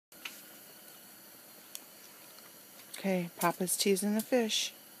Okay, Papa's teasing the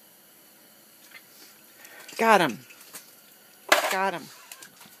fish. Got him. Got him.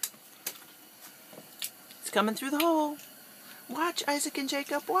 It's coming through the hole. Watch, Isaac and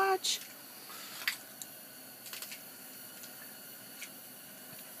Jacob, watch.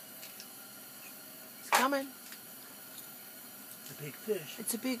 It's coming. It's a big fish.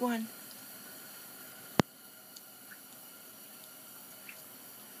 It's a big one.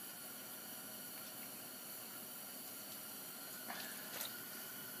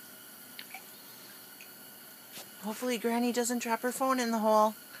 Hopefully Granny doesn't drop her phone in the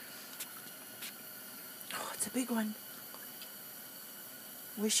hole. Oh, it's a big one.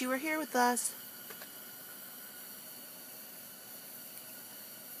 Wish you were here with us.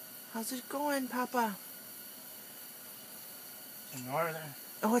 How's it going, Papa? It's a northern.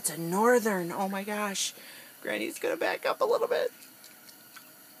 Oh, it's a northern. Oh my gosh. Granny's gonna back up a little bit.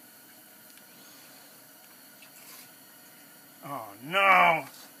 Oh no!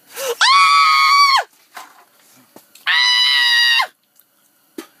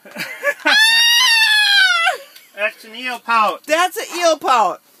 That's an eelpout. That's an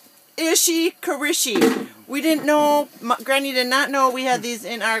eelpout. Ishi Karishi. We didn't know, Granny did not know we had these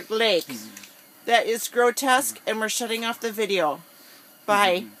in our lake. That is grotesque, and we're shutting off the video.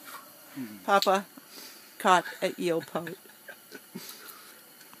 Bye. Papa caught an eelpout.